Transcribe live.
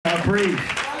praise.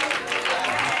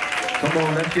 Come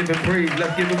on, let's give him praise.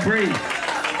 Let's give him praise.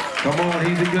 Come on,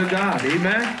 he's a good God.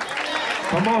 Amen.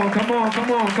 Come on, come on,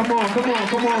 come on, come on, come on,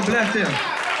 come on, bless him.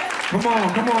 Come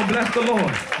on, bless the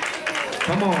Lord.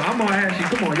 Come on, I'm going to ask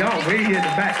you, come on, y'all way here in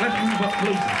the back. Let's move up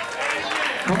closer.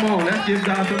 Come on, let's give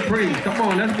God some praise. Come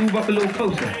on, let's move up a little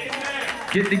closer.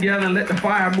 Get together and let the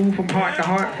fire move from heart to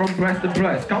heart, from breast to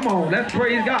breast. Come on, let's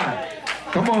praise God.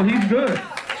 Come on, he's good.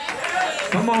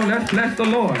 Come on, let's bless the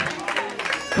Lord.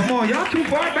 Come on, y'all too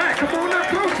far back. Come on up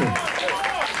closer.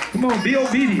 Come on, be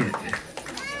obedient.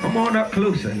 Come on up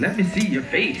closer. Let me see your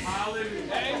face.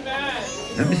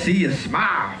 Let me see your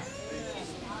smile.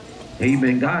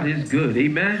 Amen. God is good.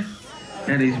 Amen.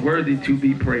 And he's worthy to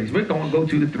be praised. We're going to go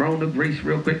to the throne of grace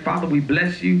real quick. Father, we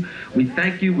bless you. We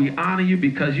thank you. We honor you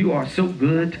because you are so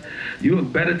good. You are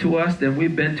better to us than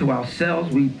we've been to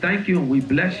ourselves. We thank you and we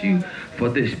bless you for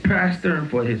this pastor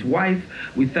and for his wife.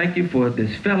 We thank you for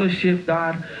this fellowship,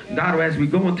 God. God, as we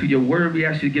go into your word, we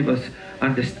ask you to give us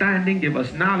understanding, give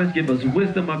us knowledge, give us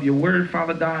wisdom of your word,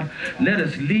 Father God. Let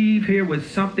us leave here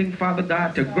with something, Father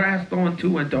God, to grasp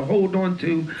onto and to hold on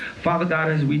to, Father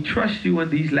God, as we trust you in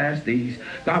these last days.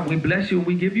 God, we bless you and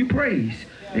we give you praise.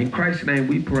 In Christ's name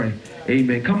we pray.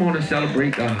 Amen. Come on and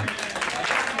celebrate God.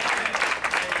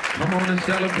 Come on and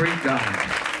celebrate God.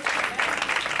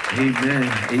 Amen.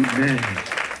 Amen.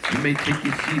 You may take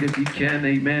your seat if you can.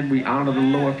 Amen. We honor the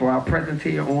Lord for our presence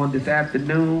here on this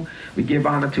afternoon. We give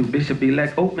honor to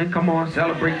Bishop-elect Oatman. Come on,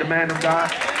 celebrate the man of God.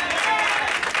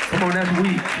 Come on, that's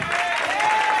weak.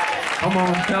 Come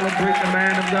on, celebrate the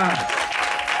man of God.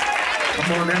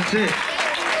 Come on, that's it.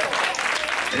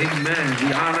 Amen.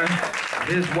 We honor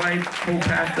his wife,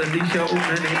 co-pastor Alicia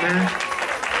Oatman. Amen.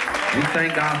 We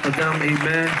thank God for them.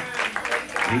 Amen.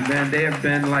 Amen. They have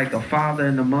been like a father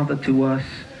and a mother to us.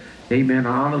 Amen. I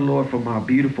honor the Lord for my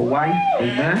beautiful wife.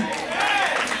 Amen.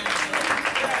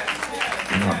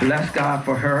 And I bless God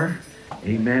for her.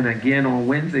 Amen. Again, on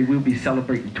Wednesday, we'll be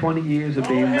celebrating 20 years of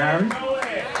being married.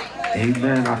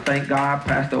 Amen. I thank God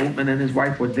Pastor Oatman and his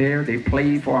wife were there. They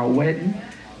played for our wedding.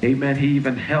 Amen. He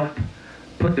even helped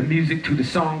put the music to the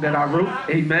song that I wrote.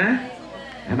 Amen.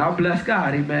 And I bless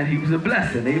God. Amen. He was a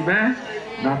blessing. Amen.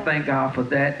 And I thank God for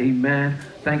that. Amen.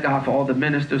 Thank God for all the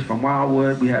ministers from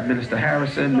Wildwood. We had Minister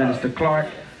Harrison, Minister Clark,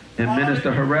 and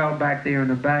Minister Harrell back there in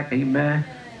the back. Amen.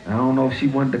 I don't know if she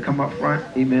wanted to come up front.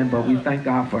 Amen. But we thank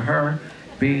God for her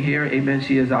being here. Amen.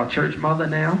 She is our church mother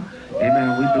now.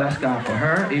 Amen. We bless God for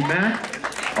her. Amen.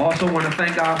 Also want to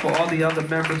thank God for all the other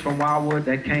members from Wildwood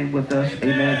that came with us.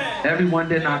 Amen. Everyone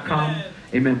did not come.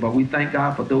 Amen. But we thank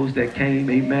God for those that came.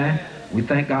 Amen. We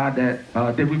thank God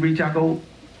that, did we reach our goal?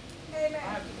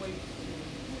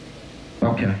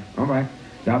 Okay, all right.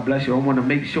 God bless you. I want to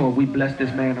make sure we bless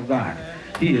this man of God.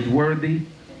 He is worthy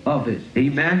of it.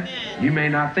 Amen. You may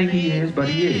not think he is, but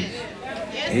he is.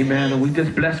 Amen. And we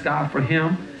just bless God for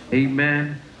him.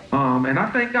 Amen. And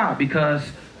I thank God because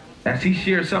as he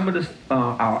shared some of this,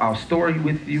 our story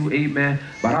with you, amen.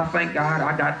 But I thank God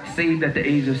I got saved at the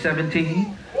age of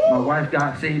 17. My wife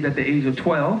got saved at the age of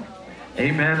 12.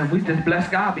 Amen. And we just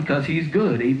bless God because he's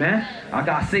good. Amen. I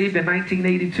got saved in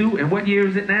 1982. And what year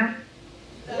is it now?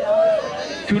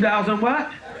 2000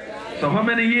 what? So how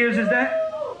many years is that?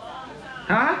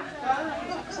 Huh?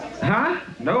 Huh?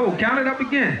 No, count it up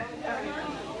again.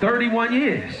 31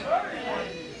 years.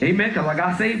 Amen. Because I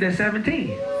got saved at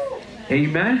 17.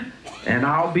 Amen. And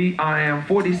I am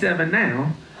 47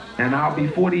 now. And I'll be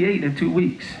 48 in 2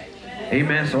 weeks.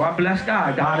 Amen. So I bless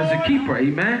God. God is a keeper.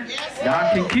 Amen.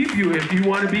 God can keep you if you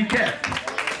want to be kept.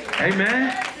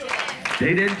 Amen.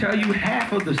 They didn't tell you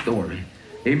half of the story.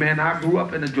 Amen. I grew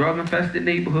up in a drug-infested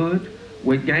neighborhood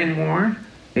with gang warrant.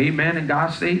 Amen. And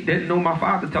God saved. Didn't know my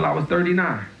father till I was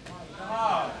 39.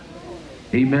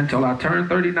 Amen. Till I turned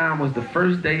 39 was the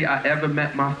first day I ever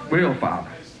met my real father.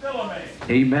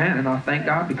 Amen. And I thank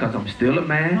God because I'm still a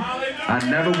man. I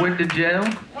never went to jail.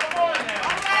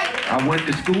 I went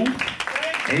to school.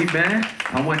 Amen.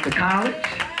 I went to college.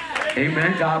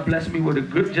 Amen. God blessed me with a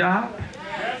good job.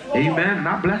 Amen. And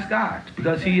I bless God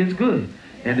because he is good.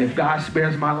 And if God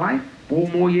spares my life 4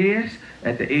 more years,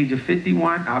 at the age of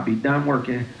 51, I'll be done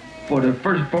working for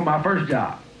my first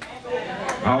job.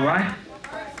 All right?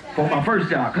 For my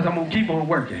first job, because I'm going to keep on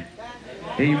working.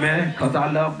 Amen. Because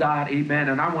I love God. Amen.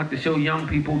 And I want to show young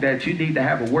people that you need to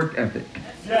have a work ethic.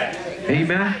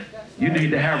 Amen. You need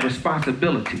to have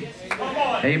responsibility.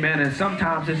 Amen. And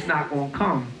sometimes it's not going to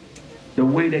come the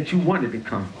way that you want it to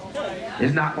come.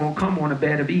 It's not going to come on a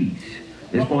bed of ease.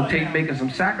 It's going to take making some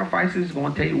sacrifices. It's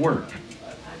going to take work.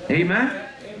 Amen?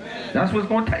 That's what it's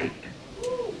going to take.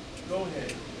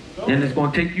 And it's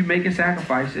going to take you making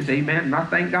sacrifices. Amen. And I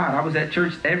thank God. I was at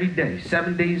church every day,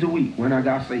 7 days a week when I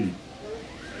got saved.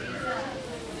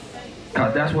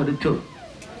 Because that's what it took.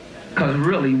 Because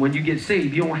really, when you get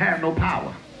saved, you don't have no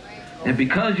power. And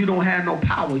because you don't have no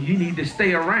power, you need to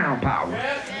stay around power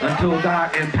until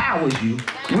God empowers you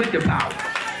with the power.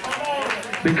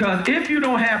 Because if you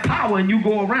don't have power and you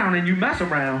go around and you mess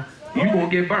around, you're going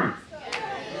to get burnt.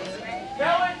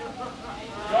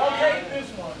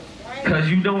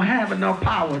 Because you don't have enough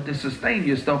power to sustain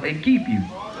yourself and keep you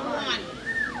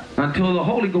until the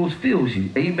Holy Ghost fills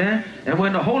you. Amen. And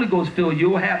when the Holy Ghost fills you,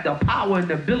 you'll have the power and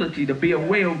the ability to be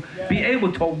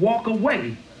able to walk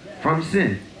away from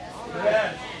sin.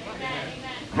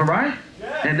 All right?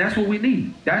 And that's what we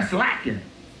need. That's lacking.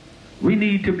 We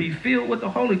need to be filled with the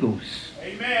Holy Ghost.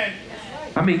 Amen.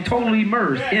 I mean, totally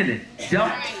immersed in it.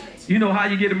 You know how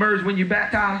you get immersed when you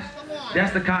baptize?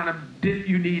 That's the kind of dip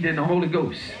you need in the Holy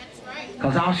Ghost.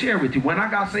 Because I'll share with you. When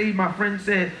I got saved, my friend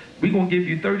said, we're going to give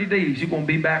you 30 days. You're going to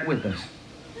be back with us.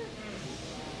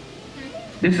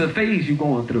 This is a phase you're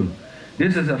going through.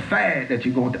 This is a fad that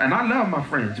you're going through. And I love my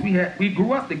friends. We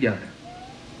grew up together.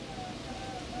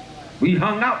 We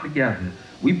hung out together.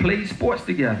 We played sports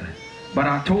together. But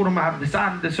I told them I've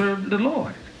decided to serve the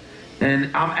Lord.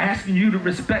 And I'm asking you to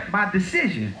respect my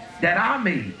decision that I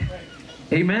made.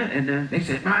 Amen. And then they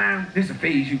said, man, this is a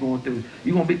phase you're going through.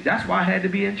 That's why I had to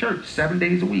be in church 7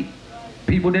 days a week.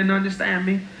 People didn't understand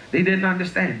me. They didn't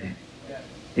understand it.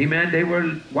 Amen. They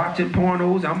were watching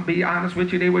pornos. I'm going to be honest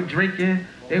with you. They were drinking.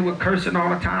 They were cursing all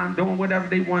the time, doing whatever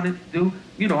they wanted to do.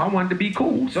 You know, I wanted to be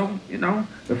cool. So, you know,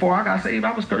 before I got saved,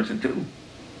 I was cursing too.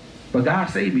 But God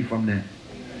saved me from that.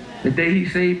 The day he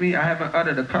saved me, I haven't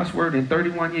uttered a cuss word in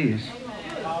 31 years.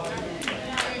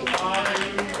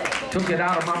 Took it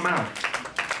out of my mouth.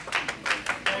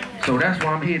 So that's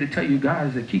why I'm here to tell you, God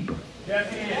is a keeper.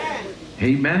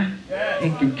 Amen. He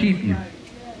can keep you.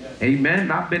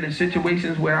 Amen. I've been in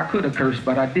situations where I could have cursed,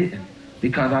 but I didn't.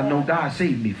 Because I know God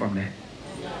saved me from that.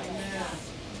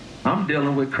 I'm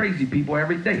dealing with crazy people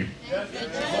every day.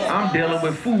 I'm dealing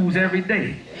with fools every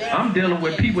day. I'm dealing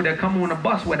with people that come on the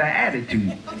bus with an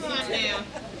attitude.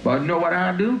 But you know what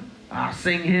I do? I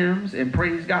sing hymns and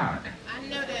praise God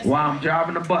while I'm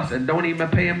driving the bus and don't even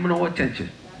pay them no attention.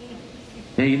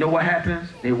 And you know what happens?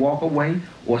 They walk away,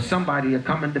 or somebody will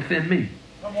come and defend me.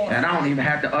 And I don't even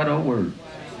have to utter a word.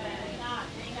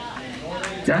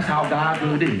 That's how God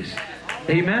good is.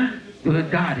 Amen? Good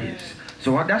God is.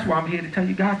 So that's why I'm here to tell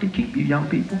you, God can keep you, young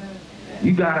people.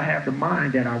 You got to have the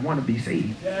mind that I want to be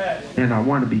saved. And I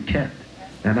want to be kept.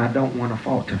 And I don't want to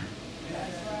falter.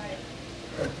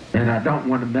 And I don't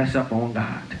want to mess up on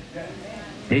God.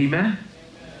 Amen?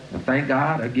 And thank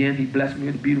God, again, he blessed me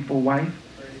with a beautiful wife.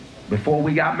 Before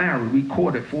we got married, we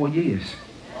courted 4 years.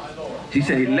 She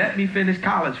said, let me finish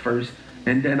college first,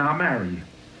 and then I'll marry you.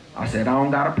 I said, I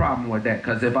don't got a problem with that,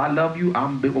 because if I love you,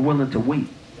 I'm willing to wait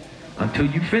until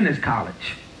you finish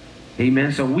college.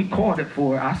 Amen. So we courted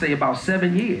for, I say, about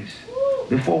 7 years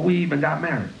before we even got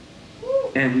married.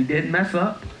 And we didn't mess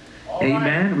up.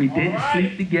 Amen. We didn't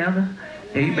sleep together.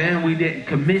 Amen. We didn't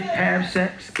have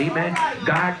sex. Amen.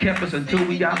 God kept us until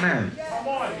we got married.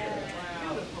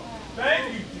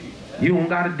 You don't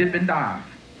got to dip and dive.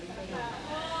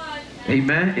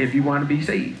 Amen. If you want to be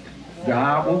saved,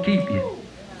 God will keep you.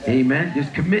 Amen.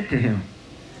 Just commit to him.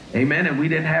 Amen. And we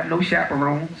didn't have no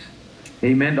chaperones.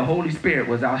 Amen. The Holy Spirit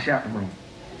was our chaperone.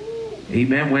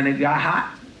 Amen. When it got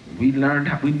hot, we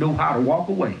knew how to walk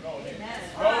away.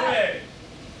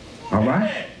 All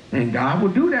right. And God will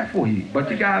do that for you.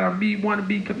 But you got to want to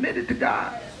be committed to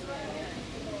God.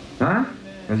 Huh?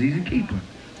 Because he's a keeper.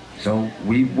 So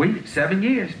we waited 7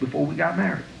 years before we got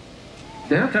married.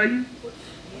 Did I tell you?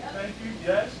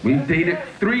 We dated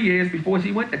 3 years before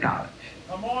she went to college.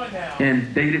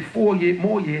 And dated 4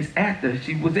 more years after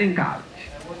she was in college.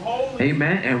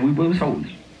 Amen. And we was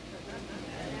holy.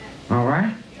 All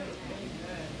right?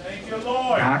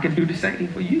 God can do the same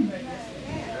for you.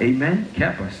 Amen.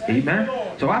 Kept us. Amen.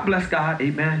 So I bless God.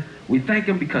 Amen. We thank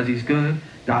him because he's good.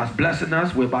 God's blessing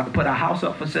us. We're about to put our house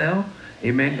up for sale.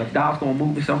 Amen. Because God's going to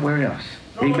move us somewhere else.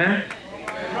 Amen.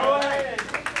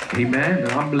 Amen.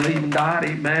 And I'm believing God.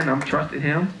 Amen. I'm trusting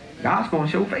him. God's going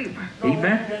to show favor.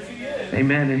 Amen.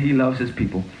 Amen. And he loves his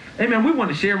people. Amen. We want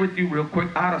to share with you real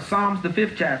quick out of Psalms, the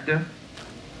 5th chapter.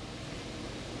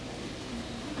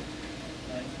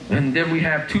 And then we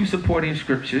have 2 supporting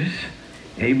scriptures.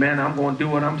 Amen. I'm going to do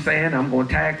what I'm saying. I'm going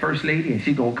to tag First Lady and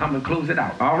she's going to come and close it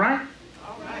out. All right?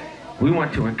 We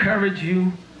want to encourage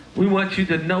you. We want you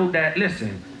to know that,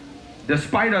 listen,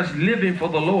 despite us living for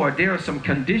the Lord, there are some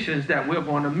conditions that we're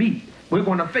going to meet. We're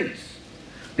going to face.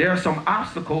 There are some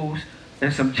obstacles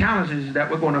and some challenges that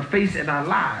we're going to face in our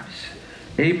lives.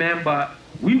 Amen. But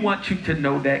we want you to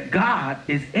know that God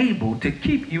is able to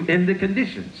keep you in the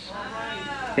conditions.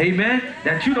 Amen.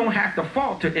 That you don't have to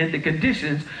falter in the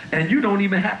conditions, and you don't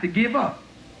even have to give up,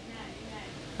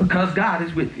 because God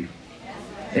is with you.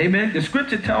 Amen. The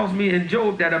scripture tells me in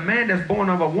Job that a man that's born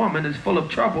of a woman is full of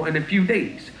trouble in a few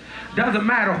days. Doesn't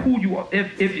matter who you are,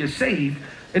 if you're saved.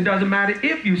 It doesn't matter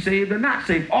if you're saved or not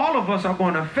saved. All of us are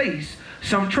going to face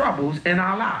some troubles in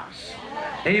our lives.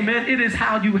 Amen. It is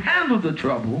how you handle the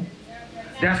trouble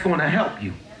that's going to help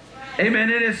you. Amen.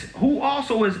 It is who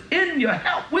also is in your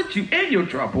help with you in your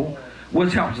trouble,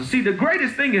 which helps us. See, the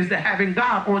greatest thing is that having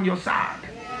God on your side.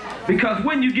 Because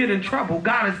when you get in trouble,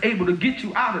 God is able to get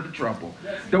you out of the trouble.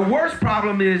 The worst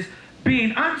problem is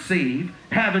being unsaved,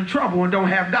 having trouble, and don't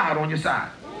have God on your side.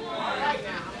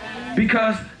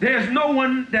 Because there's no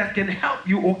one that can help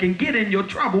you or can get in your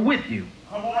trouble with you.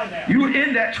 You're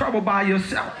in that trouble by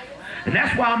yourself. And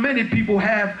that's why many people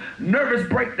have nervous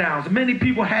breakdowns. Many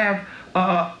people have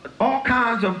all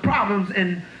kinds of problems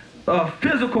and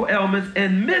physical ailments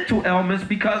and mental ailments,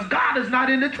 because God is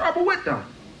not in the trouble with them.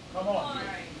 Come on.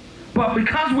 But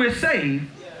because we're saved,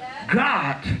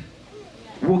 God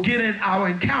will get in our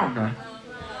encounter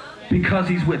because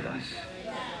he's with us.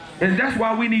 And that's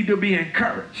why we need to be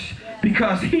encouraged,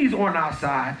 because he's on our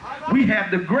side. We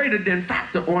have the greater than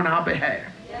factor on our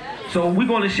behalf. So we're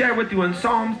going to share with you in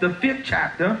Psalms, the 5th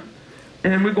chapter,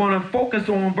 and we're going to focus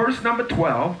on verse number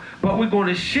 12, but we're going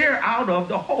to share out of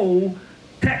the whole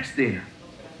text there.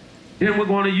 Then we're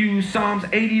going to use Psalms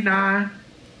 89,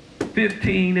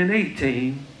 15, and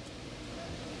 18.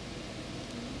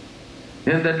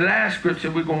 And the last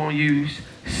scripture we're going to use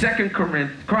 2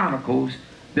 Chronicles,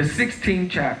 the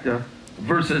 16th chapter,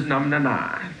 verses number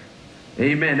 9.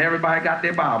 Amen. Everybody got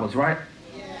their Bibles, right?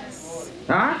 Yes.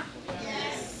 Huh?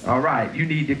 Yes. All right. You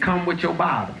need to come with your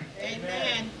Bible.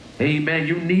 Amen. Amen.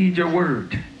 You need your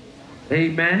word.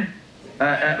 Amen.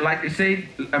 Like they say,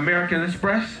 American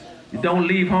Express, you don't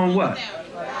leave home what?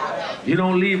 You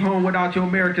don't leave home without your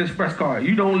American Express card.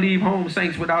 You don't leave home,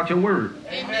 saints, without your word.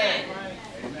 Amen.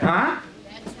 Huh?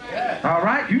 All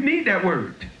right, you need that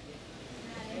word.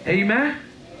 Amen.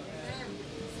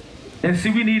 And see,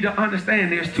 we need to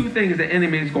understand there's two things the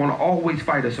enemy is going to always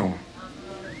fight us on: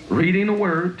 reading the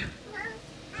word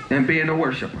and being a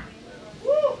worshiper.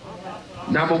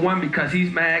 Number one, because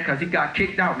he's mad because he got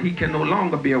kicked out and he can no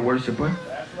longer be a worshiper.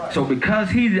 So because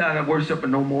he's not a worshiper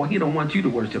no more, he don't want you to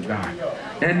worship God.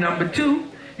 And number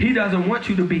two, he doesn't want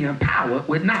you to be empowered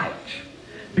with knowledge.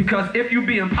 Because if you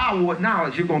be empowered with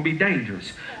knowledge, you're going to be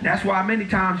dangerous. That's why many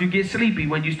times you get sleepy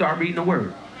when you start reading the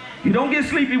word. You don't get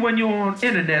sleepy when you're on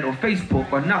internet or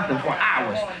Facebook or nothing for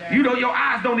hours. You know, your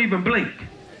eyes don't even blink.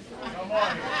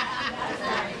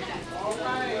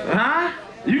 Huh?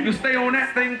 You can stay on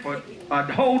that thing for a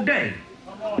whole day.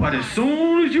 But as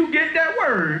soon as you get that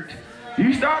word,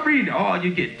 you start reading. Oh,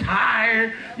 you get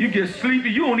tired. You get sleepy.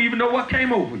 You don't even know what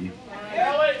came over you.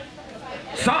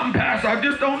 Something, Pastor, I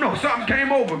just don't know. Something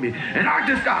came over me. And I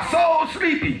just got so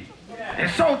sleepy and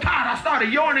so tired, I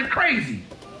started yawning crazy.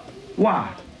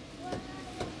 Why?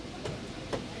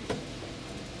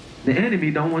 The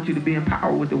enemy don't want you to be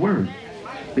empowered with the word.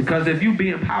 Because if you be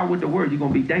empowered with the word, you're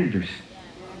going to be dangerous.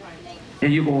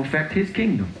 And you're going to affect his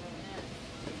kingdom.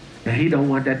 And he don't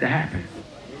want that to happen.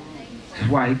 This is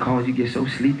why he calls you get so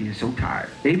sleepy and so tired.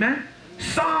 Amen?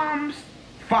 Psalms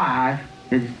 5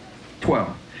 and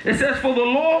 12. It says, for the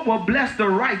Lord will bless the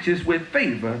righteous with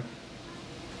favor.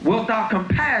 Wilt thou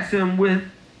compass him with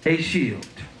a shield?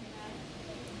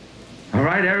 All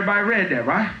right, everybody read that,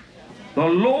 right? The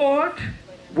Lord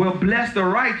will bless the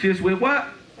righteous with what?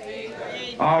 Favor.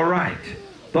 All right.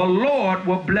 The Lord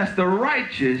will bless the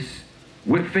righteous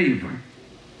with favor.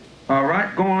 All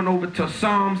right, going over to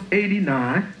Psalms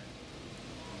 89.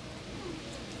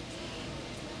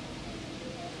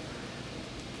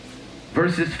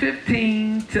 Verses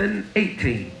 15 to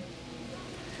 18.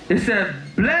 It said,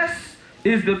 blessed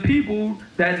is the people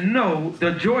that know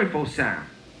the joyful sound.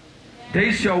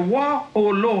 They shall walk, O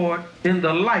Lord, in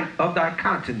the light of thy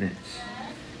countenance.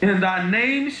 In thy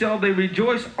name shall they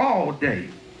rejoice all day,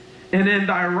 and in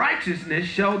thy righteousness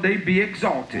shall they be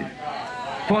exalted.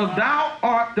 For thou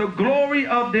art the glory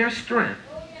of their strength,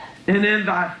 and in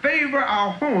thy favor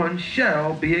our horn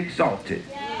shall be exalted.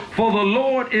 For the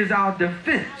Lord is our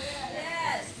defense,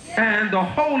 and the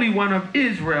Holy One of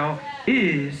Israel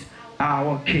is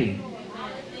our King.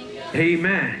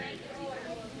 Amen.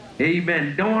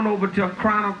 Amen. Going over to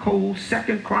Chronicles,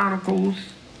 2 Chronicles,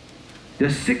 the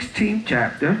 16th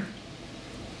chapter.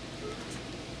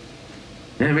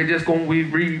 And we're just going to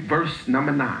read verse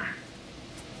number 9.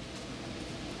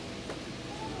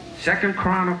 2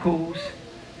 Chronicles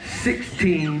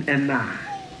 16 and 9.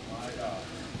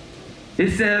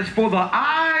 It says, for the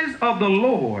eyes of the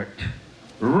Lord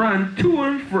run to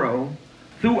and fro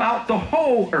throughout the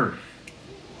whole earth.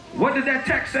 What did that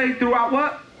text say? Throughout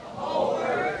what? The whole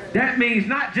earth. That means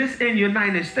not just in the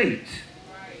United States,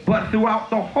 but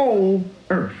throughout the whole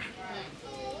earth.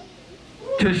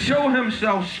 To show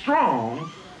himself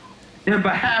strong in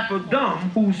behalf of them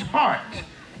whose heart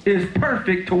is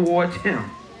perfect towards him.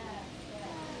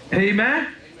 Amen.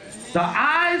 The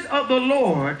eyes of the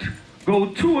Lord go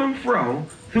to and fro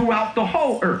throughout the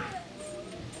whole earth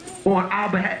on our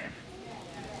behalf.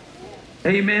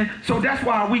 Amen. So that's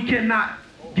why we cannot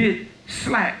get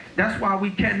slack. That's why we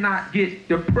cannot get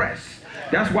depressed.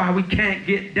 That's why we can't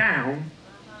get down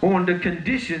on the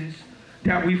conditions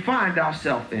that we find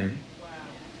ourselves in,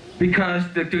 because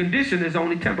the condition is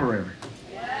only temporary.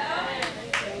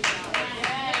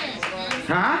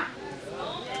 Huh?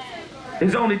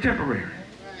 It's only temporary.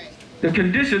 The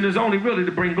condition is only really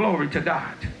to bring glory to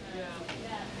God.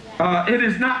 It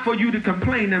is not for you to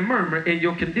complain and murmur in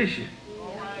your condition.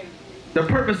 The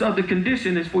purpose of the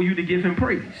condition is for you to give him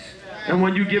praise. And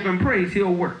when you give him praise,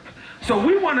 he'll work. So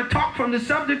we want to talk from the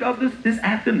subject of this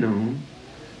afternoon,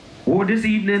 or this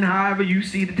evening, however you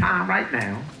see the time right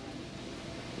now.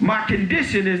 My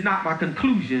condition is not my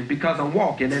conclusion, because I'm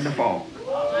walking in the fog.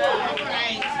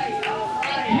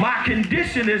 My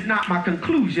condition is not my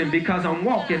conclusion, because I'm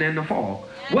walking in the fog.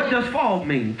 What does fog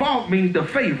mean? Fog means the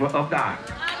favor of God.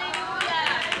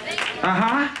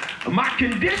 My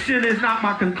condition is not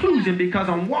my conclusion, because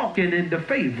I'm walking in the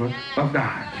favor of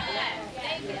God.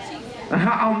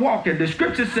 I'm walking. The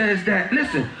scripture says that,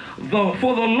 listen, for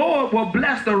the Lord will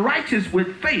bless the righteous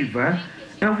with favor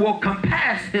and will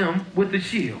compass him with the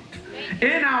shield.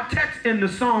 In our text in the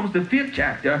Psalms, the 5th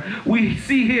chapter, we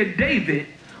see here David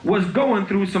was going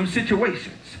through some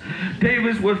situations.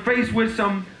 David was faced with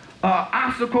some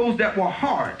obstacles that were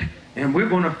hard, and we're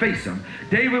going to face them.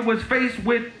 David was faced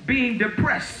with being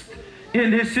depressed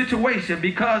in his situation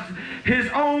because his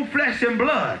own flesh and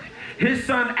blood, his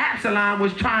son Absalom,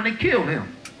 was trying to kill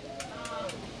him.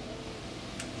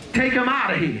 Take him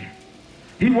out of here.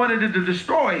 He wanted to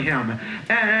destroy him.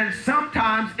 And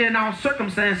sometimes in our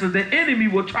circumstances, the enemy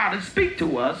will try to speak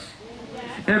to us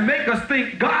and make us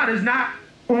think God is not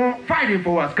fighting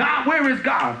for us. God, where is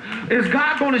God? Is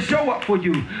God going to show up for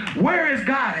you? Where is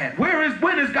God at?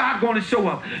 When is God going to show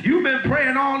up? You've been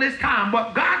praying all this time,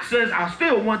 but God says, I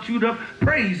still want you to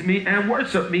praise me and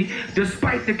worship me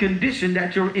despite the condition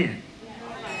that you're in.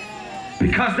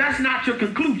 Because that's not your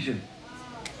conclusion.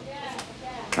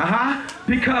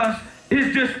 Because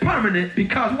it's just permanent.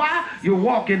 Because why? You're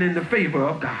walking in the favor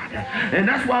of God. And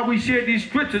that's why we share these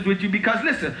scriptures with you. Because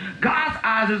listen, God's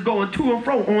eyes is going to and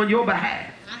fro on your behalf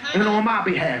and on my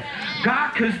behalf.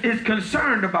 God is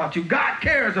concerned about you. God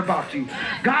cares about you.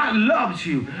 God loves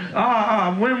you.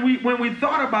 When we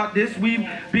thought about this, we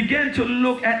began to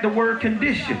look at the word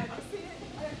condition.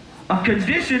 A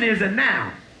condition is a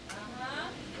noun.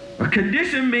 A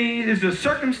condition means is the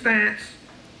circumstance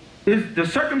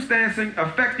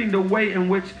affecting the way in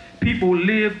which people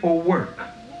live or work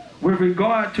with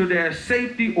regard to their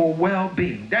safety or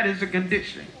well-being. That is a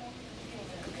condition.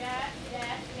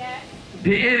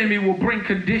 The enemy will bring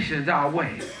conditions our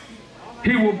way.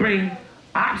 He will bring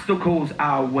obstacles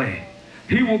our way.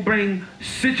 He will bring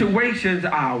situations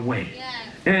our way.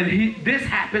 And this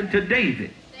happened to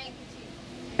David.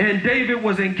 And David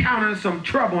was encountering some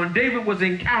trouble, and David was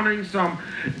encountering some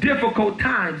difficult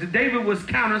times. And David was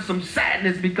encountering some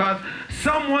sadness because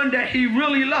someone that he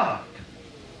really loved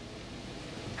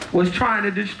was trying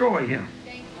to destroy him.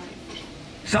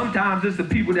 Sometimes it's the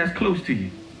people that's close to you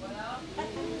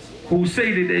who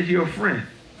say that they're your friend.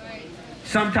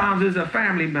 Sometimes it's a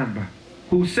family member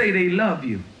who say they love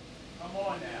you. Come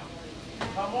on now.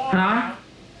 Come on now.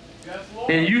 Yes,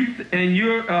 Lord.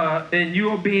 And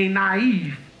you're being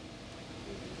naive.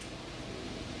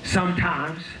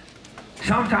 Sometimes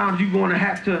you're going to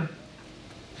have to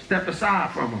step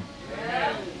aside from them.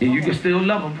 And you can still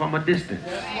love them from a distance.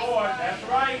 Yes, Lord. That's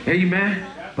right. Amen.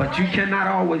 But you cannot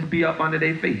always be up under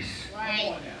their face.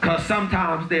 Because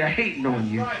sometimes they're hating on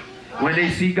you when they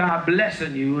see God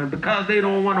blessing you. And because they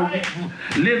don't want to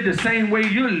live the same way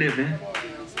you're living,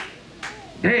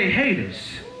 they're haters.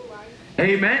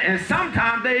 Amen. And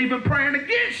sometimes they're even praying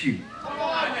against you.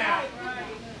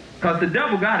 Because the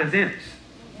devil got his enemies.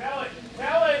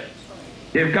 Tell it.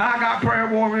 If God got prayer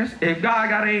warriors, if God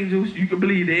got angels, you can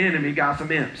believe the enemy got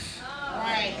some imps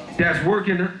that's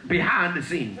working behind the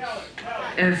scenes.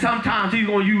 And sometimes he's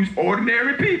going to use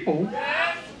ordinary people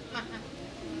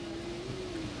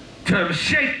to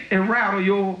shake and rattle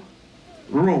your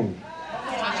room.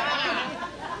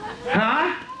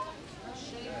 Huh?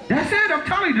 That's it. I'm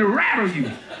telling you, to rattle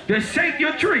you, to shake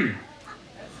your tree.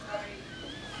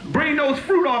 Bring those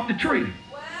fruit off the tree.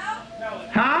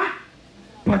 Huh?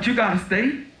 But you got to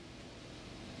stay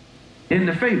in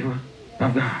the favor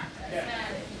of God.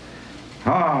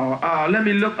 Let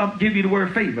me look up, give you the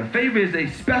word favor. Favor is a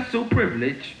special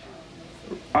privilege,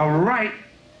 a right,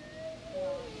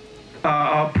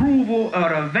 approval,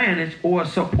 an advantage, or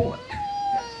support.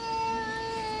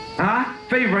 Huh?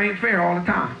 Favor ain't fair all the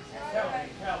time.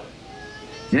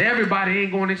 And everybody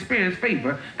ain't going to experience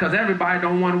favor because everybody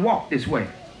don't want to walk this way.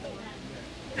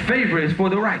 Favor is for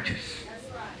the righteous.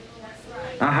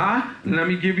 Let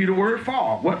me give you the word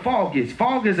fog. What fog is?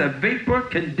 Fog is a vapor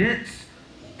condensed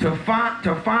to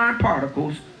fine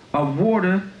particles of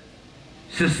water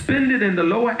suspended in the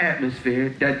lower atmosphere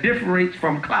that differentiates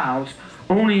from clouds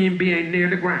only in being near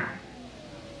the ground.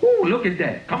 Ooh, look at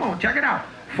that. Come on, check it out.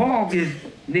 Fog is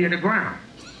near the ground.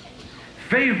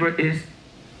 Favor is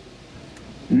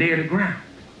near the ground.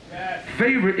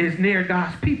 Favor is near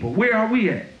God's people. Where are we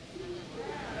at?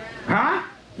 Huh?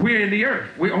 We're in the earth.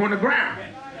 We're on the ground.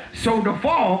 So the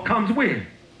fog comes where?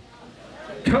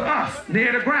 To us,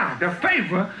 near the ground. The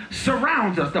favor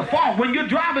surrounds us. The fog, when you're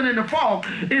driving in the fog,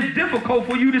 it's difficult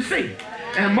for you to see.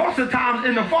 And most of the times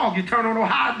in the fog, you turn on the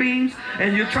high beams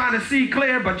and you're trying to see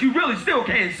clear, but you really still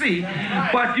can't see.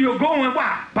 But you're going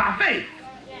why? By faith.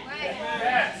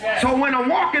 So when I'm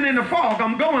walking in the fog,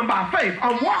 I'm going by faith.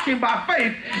 I'm walking by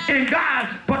faith in God,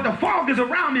 but the fog is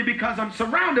around me because I'm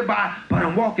surrounded by, but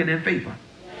I'm walking in favor.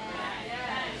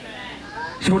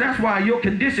 So that's why your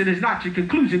condition is not your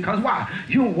conclusion, because why?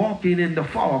 You're walking in the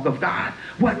fog of God.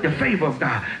 What? The favor of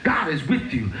God. God is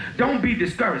with you. Don't be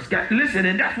discouraged. Listen,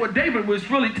 and that's what David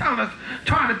was really trying to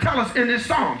tell us in his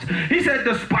Psalms. He said,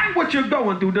 despite what you're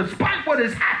going through, despite what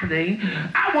is happening,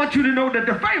 I want you to know that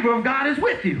the favor of God is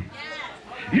with you.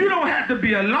 You don't have to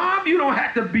be alarmed. You don't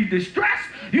have to be distressed.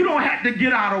 You don't have to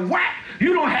get out of whack.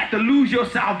 You don't have to lose your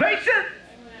salvation.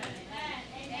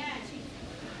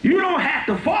 You don't have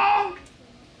to fall.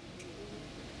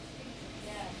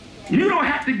 You don't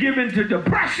have to give in to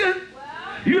depression.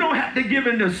 You don't have to give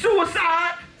in to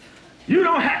suicide. You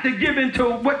don't have to give in to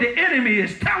what the enemy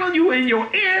is telling you in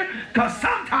your ear, because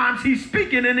sometimes he's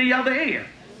speaking in the other ear.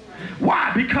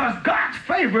 Why? Because God's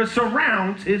favor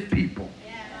surrounds his people.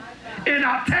 In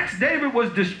our text, David was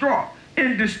distraught,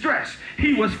 in distress.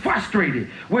 He was frustrated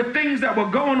with things that were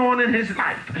going on in his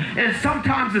life. And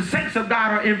sometimes the saints of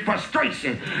God are in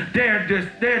frustration. They're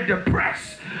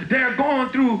depressed. They're going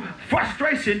through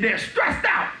frustration. They're stressed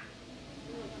out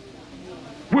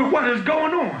with what is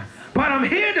going on. But I'm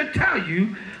here to tell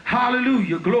you,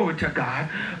 hallelujah, glory to God.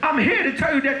 I'm here to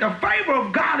tell you that the favor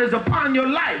of God is upon your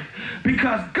life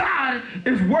because God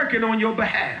is working on your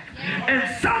behalf. And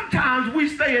sometimes we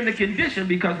stay in the condition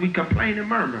because we complain and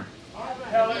murmur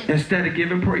instead of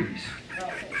giving praise.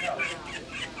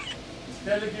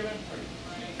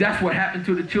 That's what happened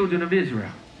to the children of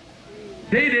Israel.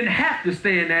 They didn't have to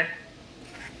stay in that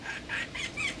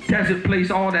desert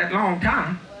place all that long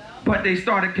time, but they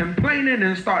started complaining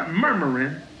and started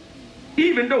murmuring,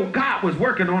 even though God was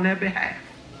working on their behalf.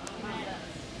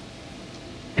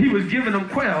 He was giving them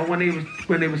quail when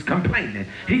they was complaining.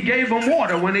 He gave them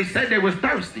water when they said they was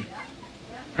thirsty.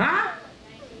 Huh?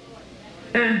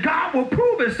 And God will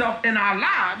prove himself in our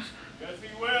lives. Yes,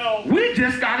 he will. We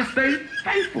just got to stay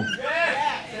faithful.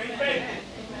 Yes, stay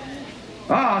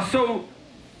faithful. So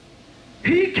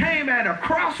he came at a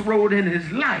crossroad in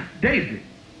his life, David.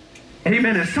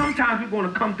 Amen. And sometimes we're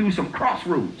going to come through some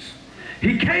crossroads.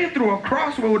 He came through a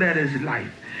crossroad at his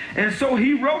life. And so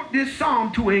he wrote this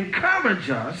psalm to encourage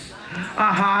us,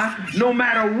 no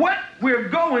matter what we're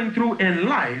going through in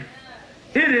life,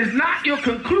 it is not your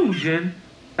conclusion.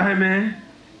 Amen.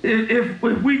 If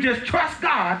we just trust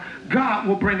God, God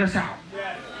will bring us out.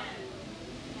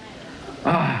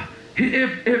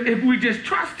 If we just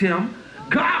trust him,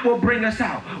 God will bring us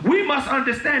out. We must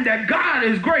understand that God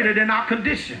is greater than our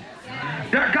condition.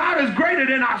 That God is greater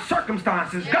than our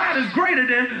circumstances. God is greater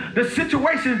than the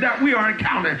situations that we are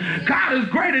encountering. God is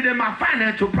greater than my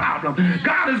financial problem.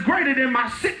 God is greater than my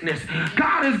sickness.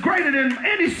 God is greater than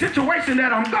any situation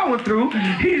that I'm going through.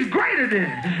 He's greater than.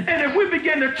 And if we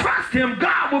begin to trust him,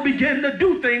 God will begin to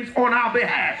do things on our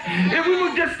behalf. If we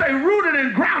will just stay rooted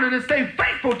and grounded and stay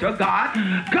faithful to God,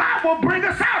 God will bring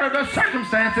us out of the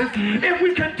circumstances if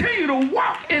we continue to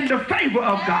walk in the favor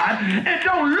of God and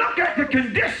don't look at the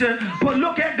condition, but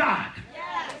look at God.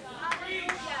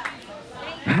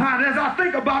 As I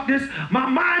think about this, my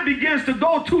mind begins to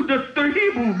go to the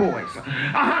Hebrew boys.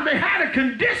 They had a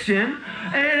condition,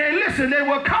 and listen, they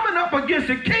were coming up against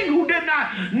a king who did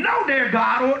not know their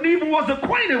God or even was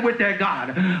acquainted with their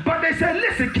God. But they said,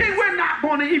 listen, king, we're not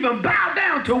going to even bow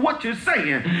down to what you're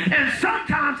saying. And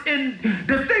sometimes in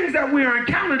the things that we are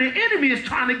encountering, the enemy is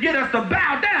trying to get us to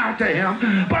bow down to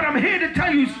him. But I'm here to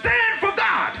tell you, stand for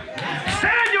God.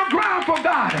 Stand your ground for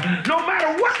God. No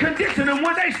matter what condition. And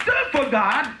when they stood for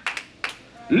God,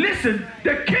 listen,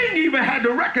 the king even had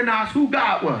to recognize who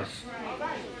God was.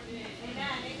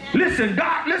 Listen,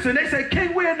 God, listen, they said,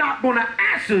 king, we're not going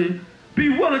to be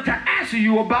willing to answer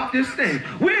you about this thing.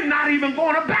 We're not even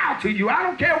going to bow to you. I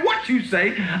don't care what you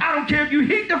say. I don't care if you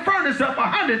heat the furnace up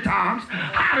 100 times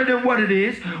hotter than what it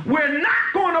is. We're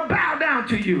not going to bow down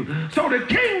to you. So the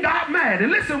king got mad.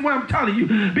 And listen what I'm telling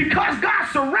you. Because God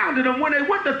surrounded them, when they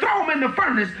went to throw them in the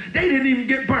furnace, they didn't even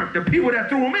get burnt. The people that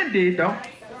threw them in did, though.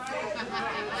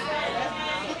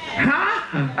 And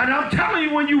I'm telling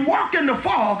you, when you walk in the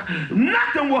fog,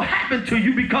 nothing will happen to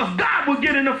you because God will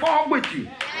get in the fog with you.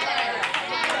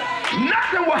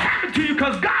 Nothing will happen to you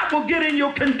because God will get in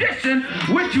your condition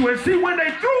with you. And see, when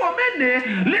they threw him in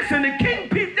there, listen, the king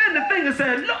peeped in the thing and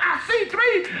said, look, I see 3.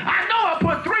 I know I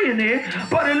put 3 in there,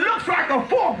 but it looks like a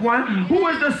 4th one, who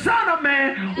is the Son of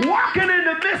Man, walking in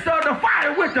the midst of the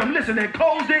fire with them. Listen, their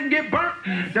clothes didn't get burnt.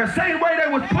 The same way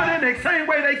they was put in, the same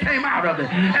way they came out of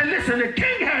it. And listen, the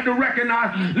king had to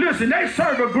recognize, listen, they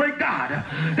serve a great God.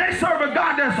 They serve a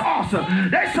God that's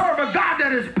awesome. They serve a God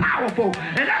that is powerful.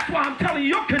 And that's why I'm telling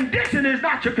you, your condition is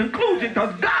not your conclusion,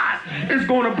 because God is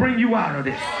going to bring you out of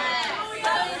this.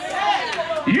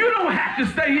 You don't have to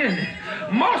stay in it.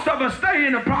 Most of us stay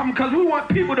in the problem because we want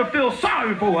people to feel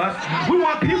sorry for us. We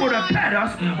want people to pet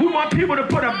us. We want people to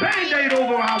put a Band-Aid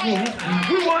over our wounds.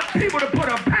 We want people to put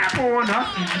a pamper on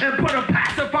us and put a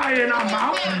pacifier in our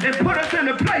mouth and put us in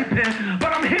the playpen.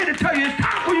 But I'm here to tell you, it's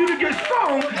time for you to get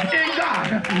strong in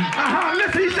God.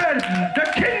 Listen, he said,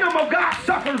 the kingdom of God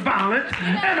suffers violence,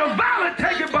 and the violent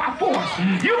take it by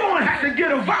force. You're going to have to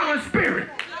get a violent spirit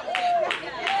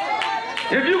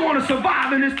if you want to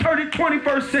survive in this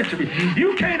 21st century.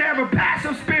 You can't have a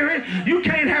passive spirit. You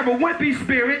can't have a wimpy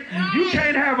spirit. You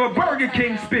can't have a Burger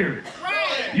King spirit.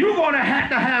 You're going to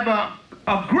have a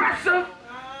aggressive,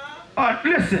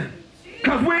 listen,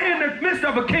 because we're in the midst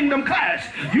of a kingdom clash.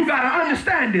 You got to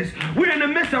understand this. We're in the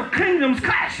midst of kingdoms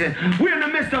clashing. We're in the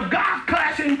midst of God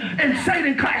clashing and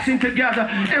Satan clashing together,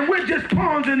 and we're just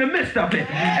pawns in the midst of it.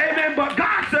 Amen. But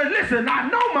God said, listen, I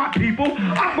know my people.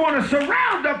 I'm going to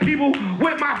surround the people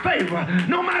with my favor.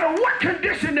 No matter what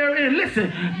condition they're in,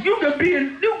 listen, you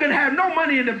can have no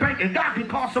money in the bank, and God can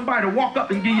call somebody to walk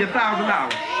up and give you $1,000.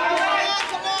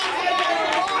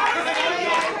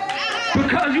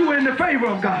 Because you're in the favor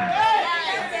of God.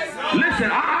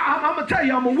 Listen, I'm going to tell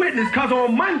you, I'm a witness, because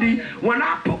on Monday, when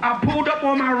I pulled up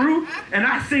on my roof, and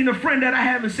I seen a friend that I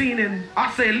haven't seen in,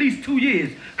 I'll say, at least 2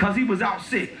 years, because he was out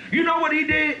sick. You know what he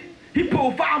did? He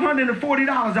pulled $540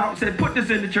 out and said, put this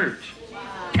in the church.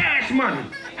 Cash money,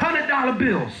 $100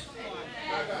 bills.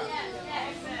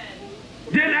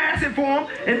 Didn't ask it for him,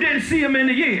 and didn't see him in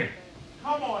a year.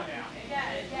 Come on now.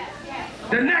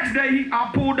 The next day,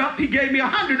 I pulled up, he gave me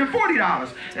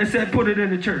 $140 and said, put it in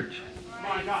the church.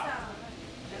 My God.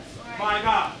 My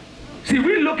God. See,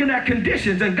 we're looking at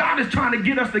conditions, and God is trying to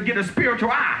get us to get a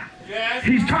spiritual eye. Yes.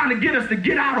 He's trying to get us to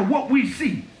get out of what we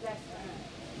see.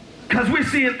 Because we're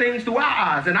seeing things through our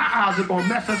eyes, and our eyes are going to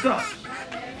mess us up.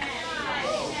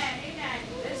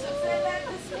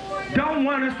 Don't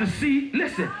want us to see,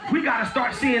 listen, we got to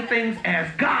start seeing things as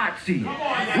God sees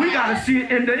it. We got to see it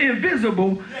in the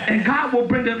invisible, and God will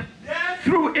bring it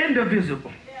through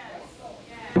indivisible.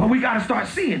 But we got to start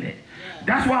seeing it.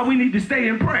 That's why we need to stay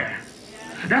in prayer.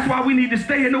 That's why we need to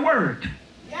stay in the Word.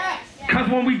 Because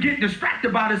when we get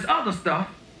distracted by this other stuff,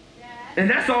 and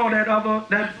that's all that other,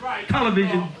 that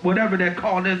television, whatever they're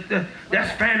called,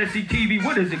 that's fantasy TV.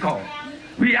 What is it called?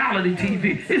 Reality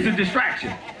TV. It's a distraction.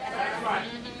 That's right.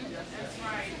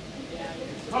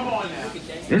 Come on now.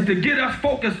 It's to get us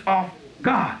focused off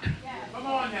God. Come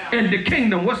on now. And the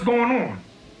kingdom, what's going on.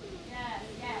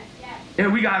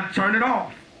 And we got to turn it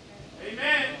off.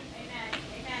 Amen.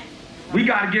 We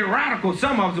got to get radical.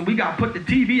 Some of us, we got to put the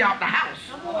TV out the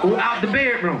house or out the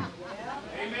bedroom.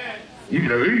 Amen. You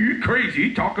know, you're crazy.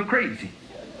 You're talking crazy.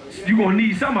 You're going to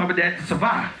need some of that to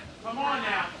survive. Come on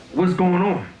now. What's going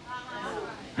on?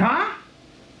 Huh?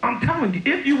 I'm telling you,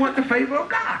 if you want the favor of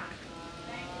God.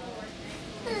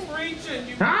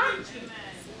 Huh?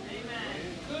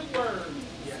 Good word.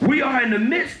 We are in the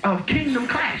midst of kingdom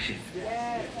clashes.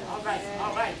 All right,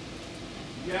 all right.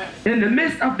 In the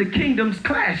midst of the kingdoms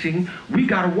clashing, we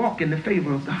got to walk in the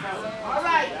favor of God. All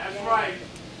right. That's right.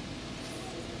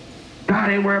 God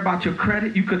ain't worried about your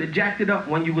credit. You could have jacked it up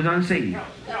when you was unsaved.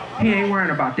 He ain't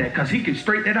worrying about that because he can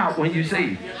straighten it out when you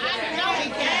saved.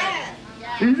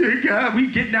 He said, God, we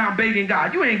get down begging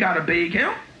God. You ain't got to beg him.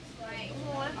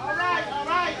 All right. All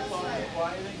right.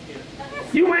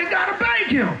 You ain't got to beg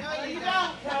him. No, you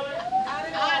don't.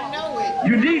 I know it.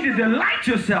 You need to delight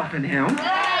yourself in him.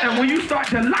 And when you start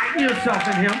delighting yourself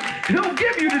in him, he'll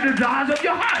give you the desires of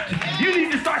your heart. You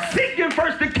need to start seeking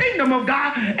first the kingdom of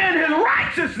God and his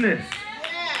righteousness.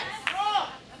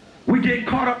 We get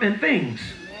caught up in things.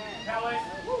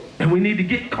 And we need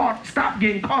to stop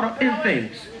getting caught up in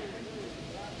things.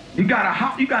 You got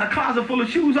a closet full of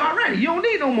shoes already. You don't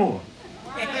need no more.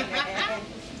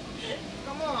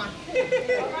 Come on.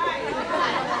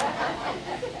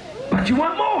 But you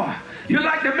want more. You're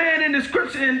like the man in the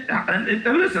scripture. And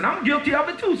listen, I'm guilty of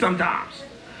it too sometimes.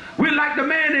 We're like the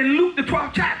man in Luke, the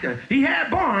 12th chapter. He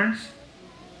had barns,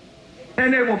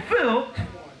 and they were filled,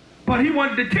 but he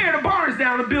wanted to tear the barns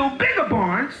down and build bigger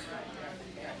barns.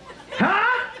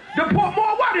 Huh? To put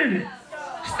more what in it?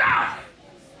 Stuff.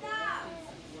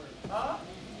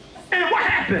 And what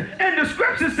happened? And the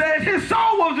scripture says his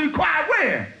soul was required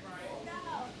where?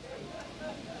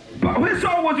 But his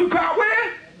soul was required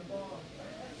where?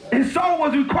 His soul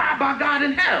was required by God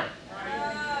in hell.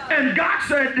 And God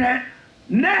said that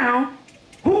now,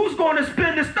 who's going to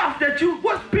spend the stuff that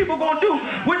what's people going to do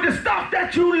with the stuff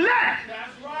that you left?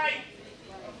 That's right.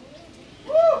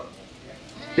 Woo.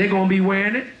 They're going to be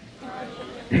wearing it.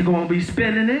 They're going to be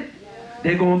spending it.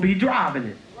 They're going to be driving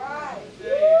it.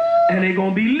 And they're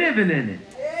going to be living in it.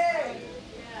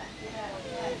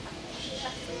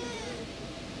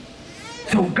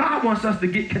 So God wants us to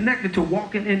get connected to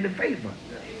walking in the favor.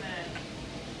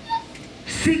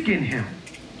 Seeking him.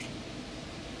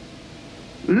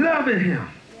 Loving him.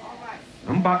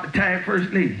 I'm about to tag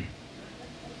First Lady.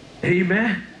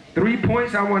 Amen. 3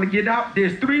 points I want to get out.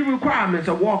 There's 3 requirements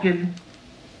of walking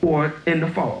or in the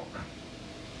fog.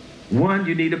 1,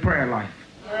 you need a prayer life.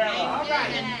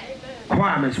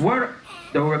 Requirements. What are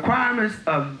the requirements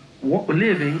of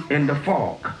living in the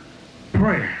fog?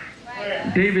 Prayer.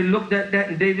 David looked at that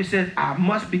and David said, I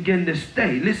must begin to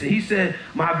stay. Listen, he said,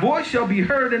 my voice shall be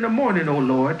heard in the morning, O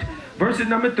Lord. Verse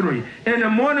number 3. In the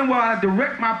morning while I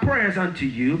direct my prayers unto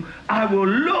you, I will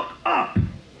look up.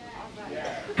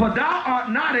 For thou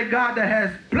art not a God that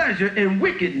has pleasure in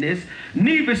wickedness,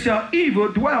 neither shall evil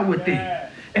dwell with thee.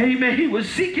 Amen. He was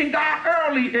seeking God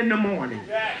early in the morning.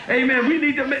 Amen. We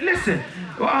need to listen.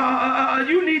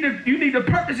 You need a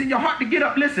purpose in your heart to get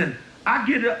up. Listen. I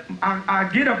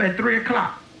get up at 3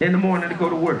 o'clock in the morning to go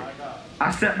to work.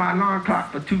 I set my alarm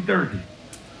clock for 2:30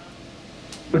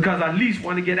 because I at least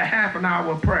want to get a half an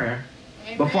hour of prayer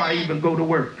before I even go to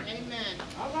work.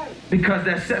 Because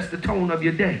that sets the tone of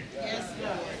your day.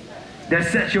 That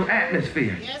sets your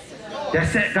atmosphere. That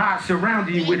sets God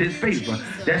surrounding you with his favor.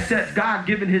 That sets God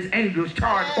giving his angels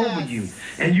charge over you.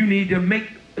 And you need to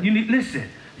listen,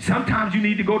 sometimes you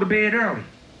need to go to bed early.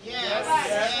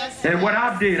 And what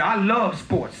I did, I love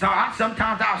sports. So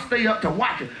sometimes I'll stay up to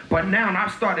watch it. But now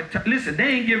I've started listen, they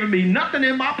ain't giving me nothing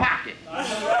in my pocket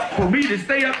for me to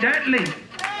stay up that late.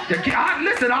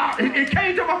 It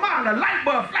came to my mind, a light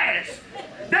bulb flash.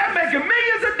 They're making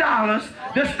millions of dollars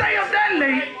to stay up that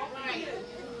late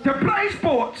to play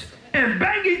sports and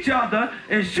bang each other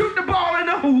and shoot the ball in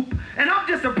the hoop. And I'm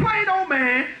just a plain old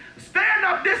man staying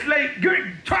up this late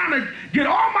trying to get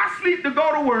all my sleep to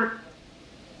go to work.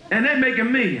 And they're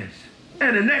making millions.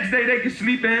 And the next day they can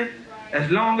sleep in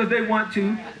as long as they want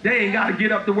to. They ain't got to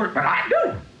get up to work. But I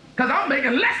do. Because I'm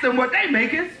making less than what they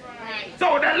making.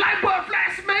 So that light bulb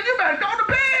flash, man, you better go to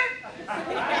bed.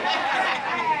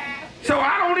 So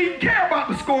I don't even care about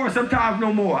the score sometimes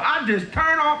no more. I just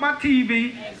turn off my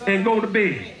TV and go to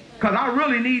bed. Because I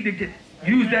really need to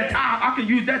use that time. I can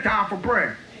use that time for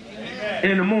prayer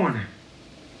in the morning.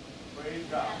 Praise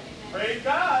God. Praise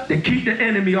God. To keep the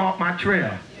enemy off my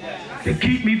trail. To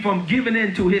keep me from giving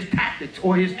in to his tactics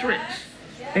or his tricks.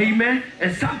 Amen.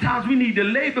 And sometimes we need to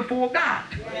lay before God.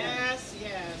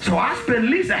 So I spend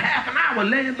at least a half an hour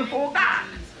laying before God.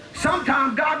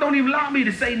 Sometimes God don't even allow me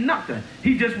to say nothing.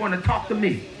 He just want to talk to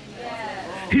me.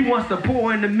 He wants to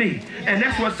pour into me. And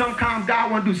that's what sometimes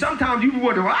God want to do. Sometimes you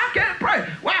wonder, well, I can't pray.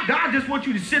 Well, God just wants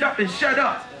you to sit up and shut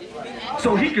up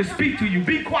so he can speak to you.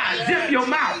 Be quiet. Zip your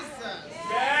mouth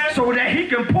so that he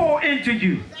can pour into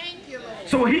you.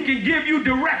 So he can give you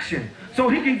direction. So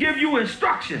he can give you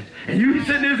instructions. And you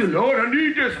sitting there and say, Lord, I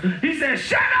need this. He said,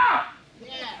 shut up.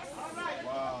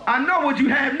 I know what you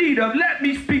have need of. Let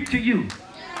me speak to you.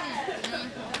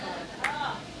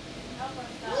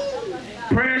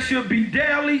 Prayer should be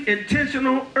daily,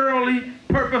 intentional, early,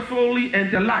 purposefully,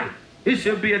 and delight. It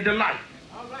should be a delight.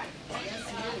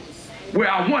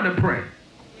 Where I want to pray.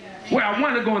 Where I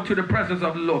want to go into the presence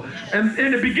of the Lord. And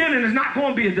in the beginning, it's not going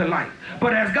to be a delight.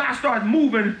 But as God starts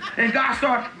moving, and God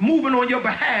starts moving on your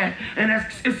behalf, and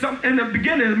in the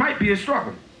beginning, it might be a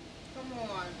struggle. Come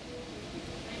on.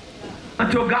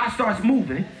 Until God starts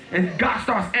moving, and God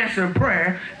starts answering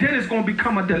prayer, then it's going to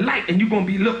become a delight, and you're going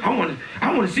to be, look, I want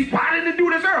to see, why didn't it do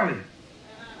this earlier?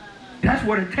 That's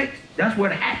what it takes. That's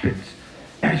what happens.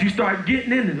 As you start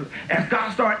getting into it, as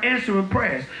God starts answering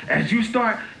prayers, as you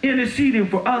start interceding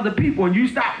for other people, and you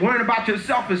stop worrying about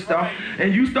yourself and stuff,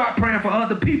 and you start praying for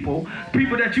other people,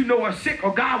 people that you know are sick,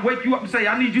 or God wake you up and say,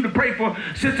 I need you to pray for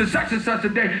sister such and such a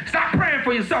day. Stop praying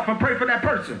for yourself and pray for that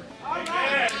person.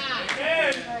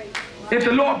 If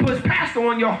the Lord puts pastor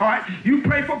on your heart, you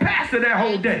pray for pastor that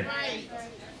whole day.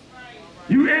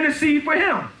 You intercede for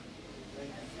him.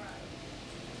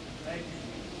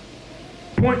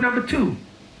 Point number 2.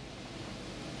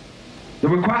 The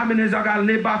requirement is I got to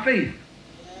live by faith.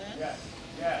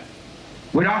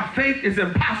 Without faith, it's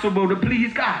impossible to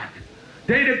please God.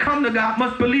 They that come to God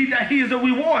must believe that he is a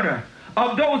rewarder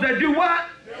of those that do what?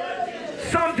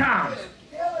 Sometimes.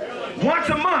 Once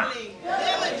a month.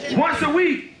 Once a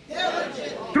week.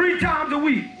 3 times a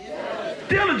week.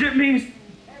 Diligent means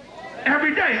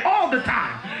every day, all the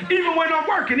time. Even when I'm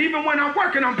working,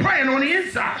 I'm praying on the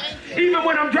inside. Even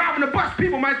when I'm driving the bus,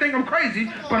 people might think I'm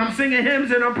crazy, but I'm singing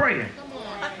hymns and I'm praying.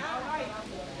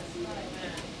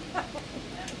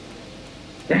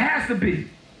 It has to be.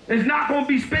 It's not going to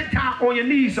be spent time on your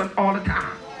knees all the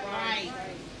time.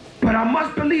 But I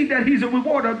must believe that he's a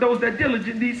rewarder of those that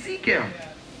diligently seek him.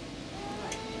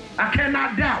 I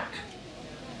cannot doubt.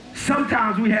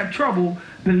 Sometimes we have trouble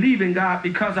believing God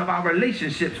because of our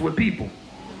relationships with people.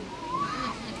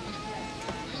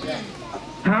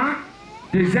 Huh?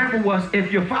 The example was,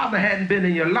 if your father hadn't been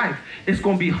in your life, it's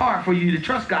going to be hard for you to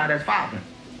trust God as father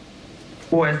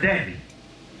or as daddy,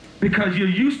 because you're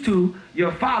used to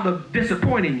your father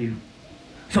disappointing you.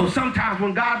 So sometimes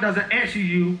when God doesn't answer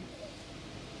you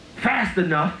fast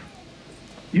enough,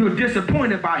 you're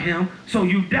disappointed by him, so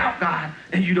you doubt God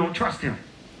and you don't trust him.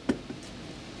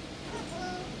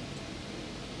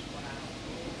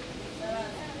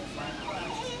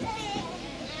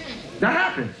 That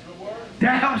happens.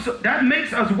 That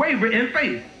makes us waver in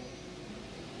faith.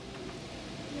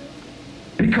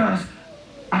 Because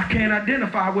I can't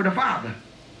identify with a father,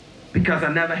 because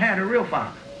I never had a real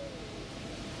father.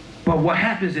 But what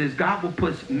happens is God will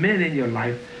put men in your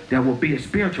life that will be a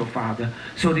spiritual father,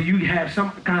 so that you have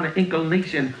some kind of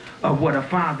inclination of what a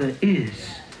father is,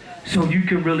 so you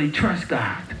can really trust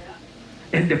God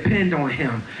and depend on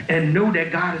him and know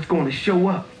that God is going to show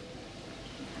up.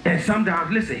 And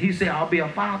sometimes, listen, he said, I'll be a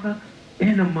father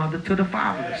and a mother to the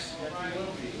fatherless.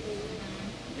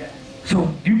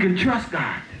 So you can trust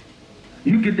God.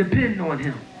 You can depend on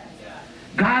him.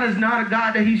 God is not a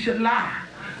God that he should lie.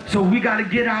 So we got to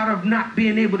get out of not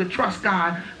being able to trust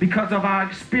God because of our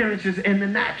experiences in the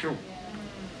natural.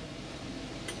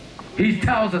 He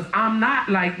tells us, I'm not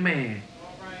like man.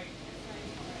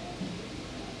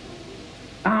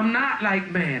 I'm not like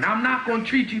man. I'm not going to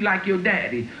treat you like your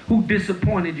daddy who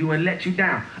disappointed you and let you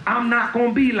down. I'm not going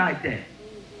to be like that.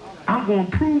 I'm going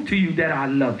to prove to you that I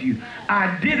love you.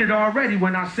 I did it already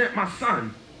when I sent my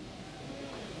son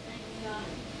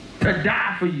to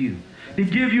die for you, to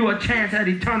give you a chance at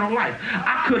eternal life.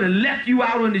 I could have left you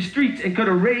out on the streets and could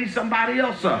have raised somebody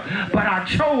else up, but I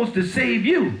chose to save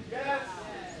you.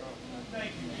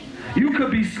 You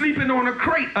could be sleeping on a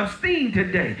crate of steam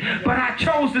today, but I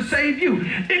chose to save you.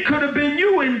 It could have been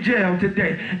you in jail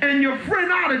today and your friend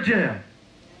out of jail.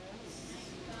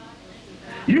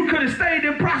 You could have stayed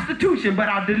in prostitution, but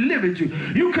I delivered you.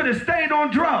 You could have stayed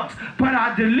on drugs, but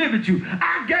I delivered you.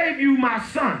 I gave you my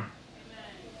son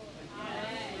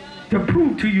to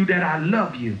prove to you that I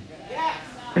love you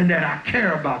and that I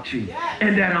care about you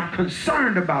and that I'm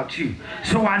concerned about you.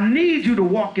 So I need you to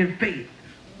walk in faith.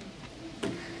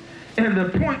 And the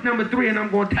point number 3, and I'm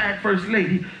going to tag First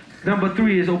Lady, number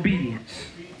 3 is obedience.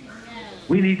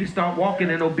 We need to start walking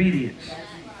in obedience.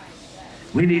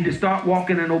 We need to start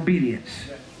walking in obedience.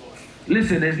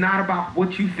 Listen, it's not about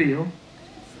what you feel.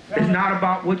 It's not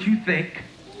about what you think.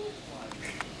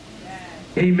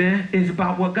 Amen. It's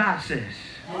about what God says.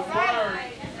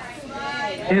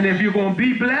 And if you're going to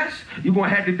be blessed, you're going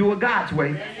to have to do it God's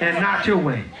way and not your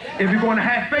way. If you're going to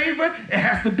have favor, it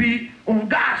has to be on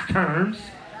God's terms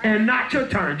and not your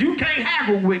terms. You can't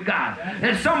haggle with God.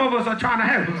 And some of us are trying to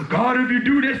haggle. God, if you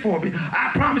do this for me,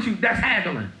 I promise you, that's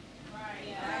haggling.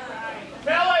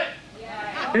 Tell it.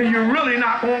 And you're really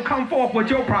not going to come forth with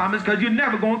your promise because you're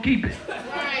never going to keep it.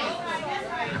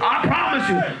 I promise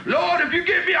you, Lord, if you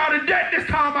get me out of debt this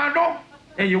time, I know.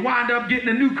 And you wind up getting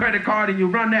a new credit card and you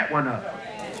run that one up.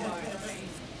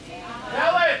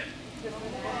 Tell it.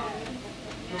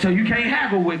 So you can't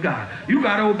haggle with God. You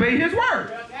got to obey his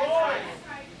word.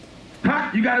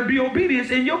 Huh? You got to be obedient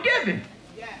in your giving.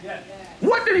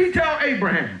 What did he tell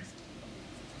Abraham?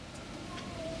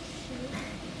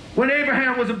 When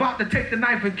Abraham was about to take the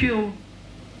knife and kill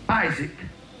Isaac,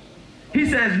 he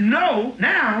says, no,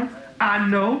 now I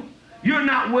know you're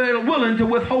not willing to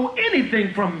withhold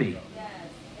anything from me.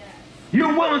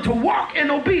 You're willing to walk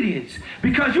in obedience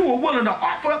because you were willing to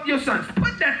offer up your sons.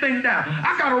 Put that thing down.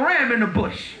 I got a ram in the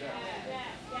bush.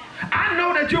 I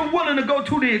know that you're willing to go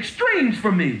to the extremes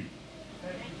for me.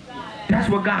 That's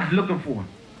what God's looking for.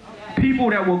 People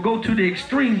that will go to the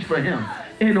extremes for him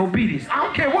in obedience. I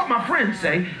don't care what my friends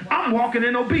say. I'm walking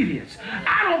in obedience.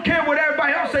 I don't care what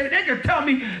everybody else say. They can tell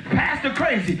me, Pastor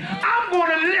crazy. I'm going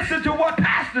to listen to what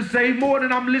Pastor say more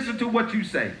than I'm listening to what you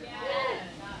say.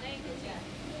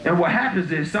 And what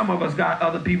happens is some of us got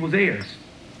other people's ears.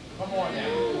 Come on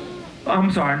now.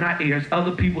 I'm sorry, not ears,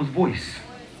 other people's voice.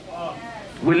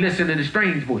 We're listening to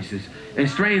strange voices. And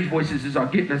strange voices are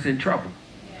getting us in trouble.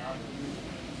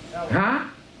 Huh?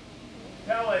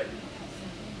 Tell it.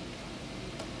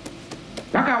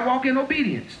 I got to walk in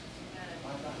obedience.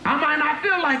 I might not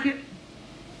feel like it.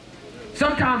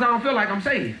 Sometimes I don't feel like I'm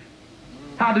saved.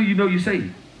 How do you know you're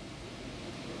saved?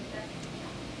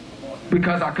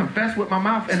 Because I confess with my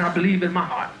mouth and I believe in my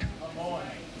heart.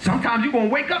 Sometimes you're going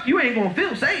to wake up, you ain't going to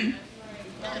feel saved.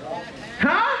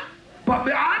 Huh? But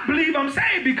I believe I'm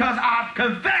saved because I've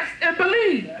confessed and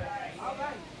believed.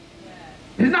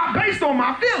 It's not based on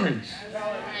my feelings,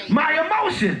 my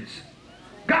emotions.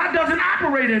 God doesn't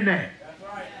operate in that.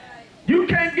 You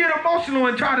can't get emotional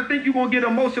and try to think you're going to get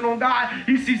emotional on God.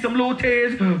 You see some little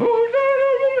tears.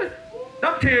 Oh, no.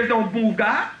 Them tears don't move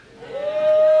God.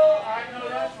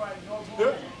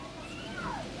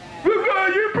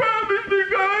 God, you promised me,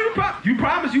 God. You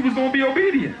promised you was going to be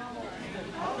obedient.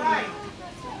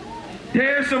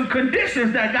 There's some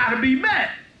conditions that got to be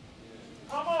met.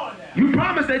 Come on now. You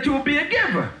promised that you will be a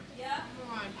giver.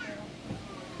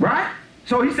 Right?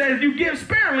 So he says, if you give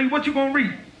sparingly, what you going to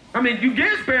reap? I mean, you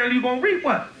give sparingly, you're going to reap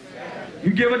what?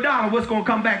 You give $1, what's going to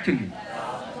come back to you?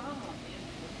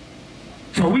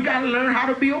 So we got to learn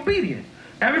how to be obedient.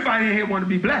 Everybody in here want to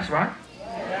be blessed, right?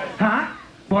 Huh?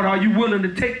 But are you willing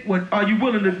to take what? Are you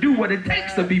willing to do what it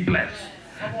takes to be blessed?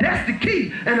 That's the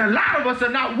key. And a lot of us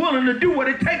are not willing to do what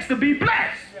it takes to be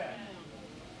blessed.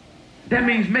 That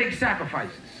means make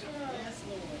sacrifices.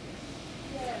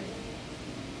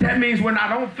 That means when I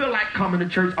don't feel like coming to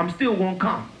church, I'm still going to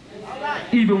come.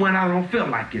 Even when I don't feel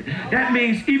like it. That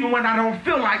means even when I don't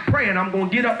feel like praying, I'm going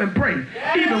to get up and pray.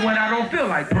 Even when I don't feel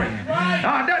like praying.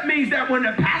 That means that when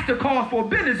the pastor calls for a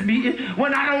business meeting,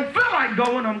 when I don't feel like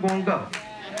going, I'm going to go.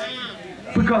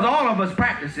 Because all of us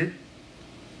practice it.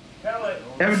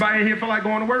 Everybody in here feel like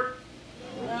going to work?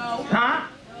 Huh?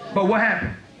 But what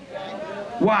happened?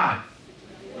 Why?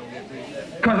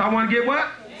 Because I want to get what?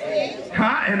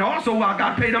 Huh? And also I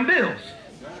got to pay them bills.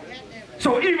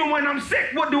 So even when I'm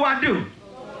sick, what do? I do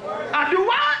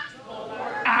what?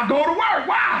 I go to work.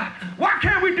 Why? Why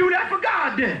can't we do that for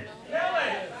God then?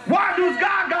 Why does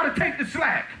God got to take the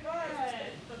slack?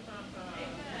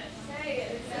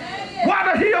 Why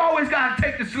does he always got to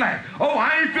take the slack? Oh,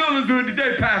 I ain't feeling good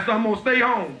today, Pastor. I'm going to stay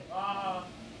home.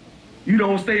 You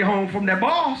don't stay home from that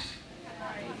boss.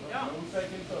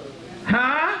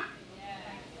 Huh?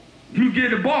 You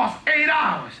give the boss 8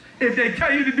 hours. If they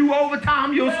tell you to do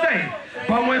overtime, you'll stay.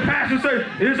 But when pastor says,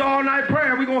 it's all night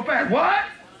prayer, we're going to fast. What?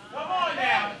 Come on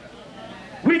now.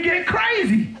 We get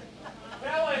crazy.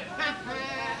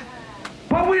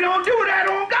 But we don't do that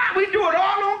on God. We do it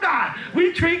all on God.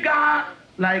 We treat God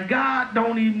like God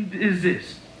don't even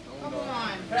exist.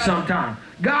 Sometimes.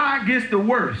 God gets the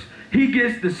worst. He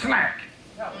gets the slack.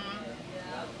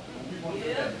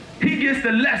 He gets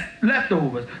the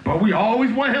leftovers. But we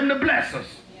always want him to bless us.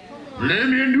 Let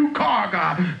me a new car,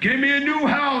 God. Give me a new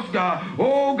house, God.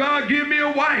 Oh, God, give me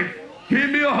a wife. Give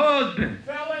me a husband.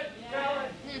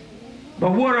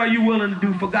 But what are you willing to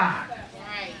do for God?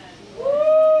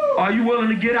 Are you willing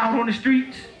to get out on the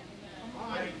streets?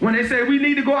 When they say we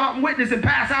need to go out and witness and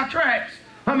pass our tracts,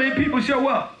 how many people show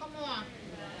up?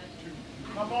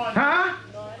 Huh?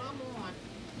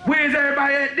 Where's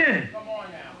everybody at then?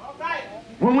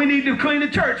 When we need to clean the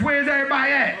church, where's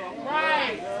everybody at?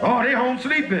 Oh, they home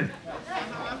sleeping.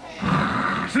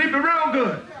 Sleeping real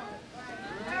good.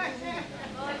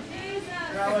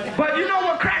 But you know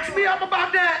what cracks me up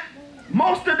about that?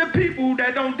 Most of the people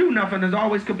that don't do nothing is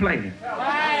always complaining.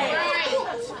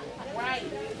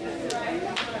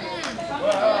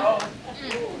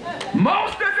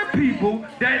 Most of the people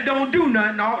that don't do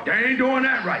nothing, oh, they ain't doing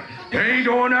that right. They ain't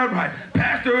doing that right.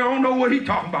 Pastor don't know what he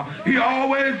talking about. He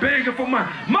always begging for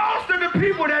money. Most of the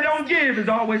people that don't give is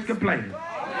always complaining.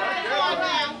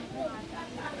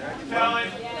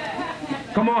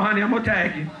 Come on, honey, I'm going to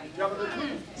tag you.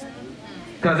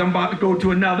 Because I'm about to go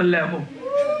to another level.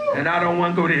 And I don't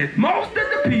want to go there. Most of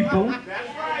the people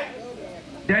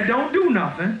that don't do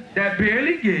nothing, that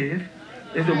barely give,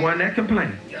 is the one that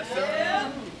complains. Yes,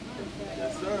 sir.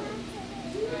 Yes, sir.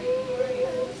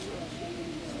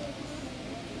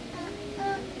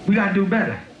 We got to do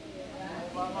better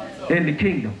in the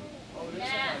kingdom.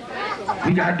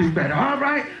 We got to do better. All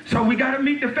right? So we got to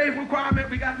meet the faith requirement.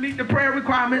 We got to meet the prayer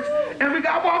requirements. And we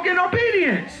got to walk in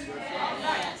obedience.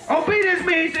 Obedience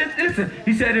means, listen,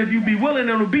 he said, if you be willing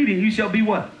and obedient, you shall be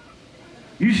what?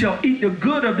 You shall eat the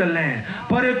good of the land.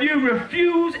 But if you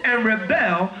refuse and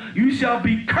rebel, you shall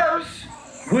be cursed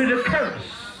with a curse.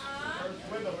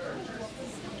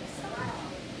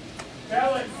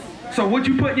 So what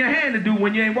you put in your hand to do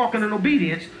when you ain't walking in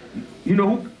obedience, you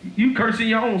know, you cursing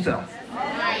your own self.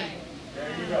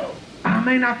 I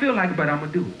may not feel like it, but I'm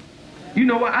going to do it. You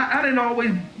know what? I didn't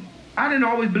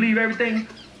always believe everything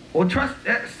or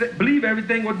believe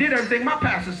everything or did everything my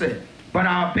pastor said. But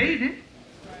I obeyed it.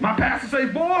 My pastor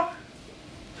said, boy,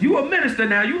 you a minister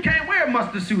now. You can't wear a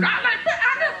mustard suit. I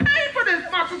got paid for this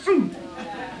mustard suit.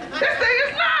 This thing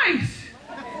is nice.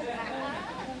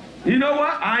 You know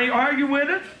what? I ain't arguing with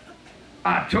her.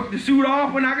 I took the suit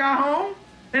off when I got home,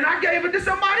 and I gave it to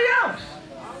somebody else.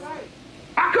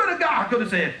 I could have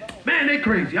said, man, they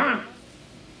crazy.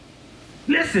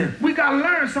 Listen, we got to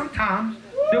learn sometimes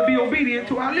to be obedient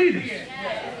to our leaders.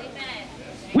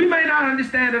 We may not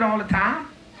understand it all the time,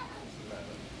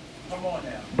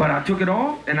 but I took it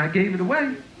off and I gave it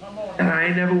away, and I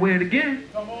ain't never wear it again.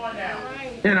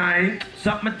 And I ain't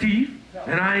suck my teeth,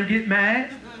 and I ain't get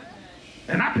mad,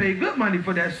 and I paid good money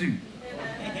for that suit.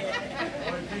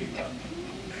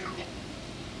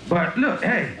 But look,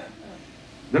 hey,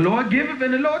 the Lord giveth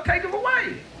and the Lord taketh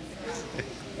away.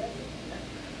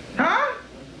 Huh?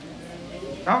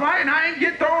 All right, and I ain't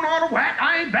get thrown all the whack.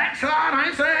 I ain't backslide. I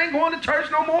ain't say I ain't going to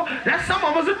church no more. That's some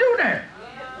of us that do that.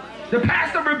 The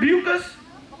pastor rebuke us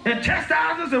and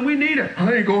chastise us, and we need it.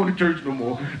 I ain't going to church no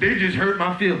more. They just hurt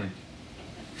my feelings.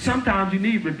 Sometimes you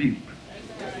need rebuke.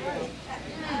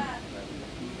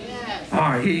 All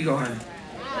right, here you go, honey.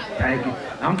 Thank you.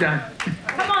 I'm done.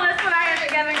 Come on, let's put our hands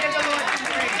together and give the Lord some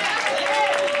praise.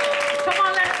 Come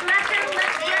on, let's bless him,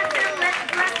 let's bless him, let's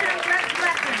bless him, let's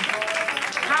bless him.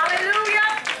 Hallelujah.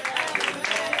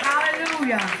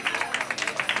 Hallelujah.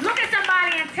 Look at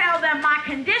somebody and tell them my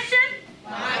condition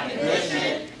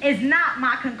is not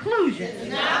my conclusion.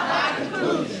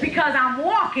 Because I'm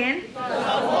walking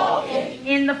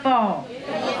in the fall.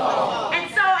 And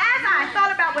so as I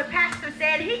thought about what Pastor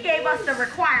said, he gave us the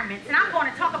requirements, and I'm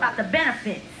going to talk about the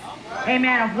benefits,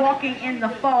 amen, of walking in the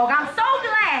fog. I'm so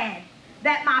glad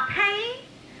that my pain,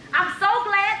 I'm so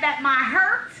glad that my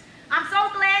hurt, I'm so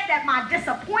glad that my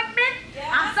disappointment,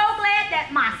 I'm so glad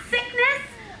that my sickness,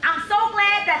 I'm so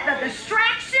glad that the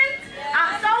distractions,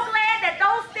 I'm so glad that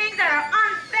those things that are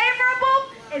unfavorable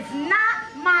is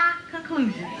not my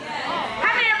conclusion.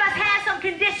 How many of us have some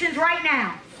conditions right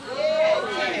now?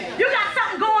 You got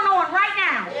something going on right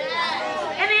now.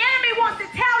 And the enemy wants to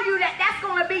tell you that that's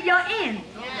going to be your end.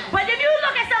 But if you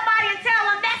look at somebody and tell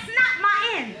them that's not my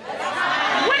end.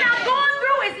 What I'm going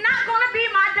through is not going to be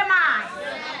my demise.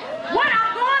 What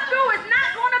I'm going through is not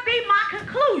going to be my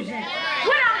conclusion.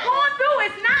 What I'm going through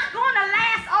is not going to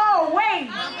last always.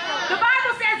 The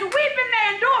Bible says weeping may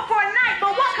endure for a night,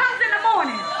 but what comes in the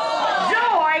morning?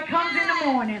 Joy comes in the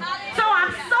morning. So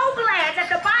I'm so glad that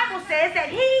the Bible says that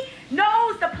he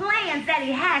knows the plans that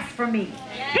he has for me.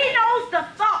 He knows the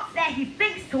thoughts that he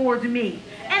thinks towards me.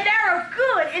 And they're of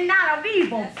good and not of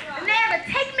evil. And they are to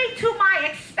take me to my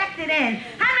expected end.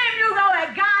 How many of you know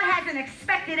that God has an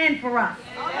expected end for us?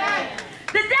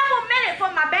 The devil meant it for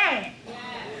my bad.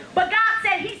 But God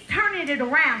said he's turning it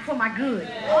around for my good.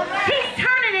 He's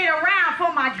turning it around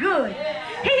for my good.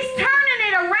 He's turning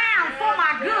it around for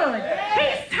my good.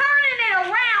 He's turning it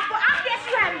around for, I guess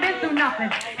you haven't been through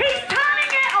nothing. He's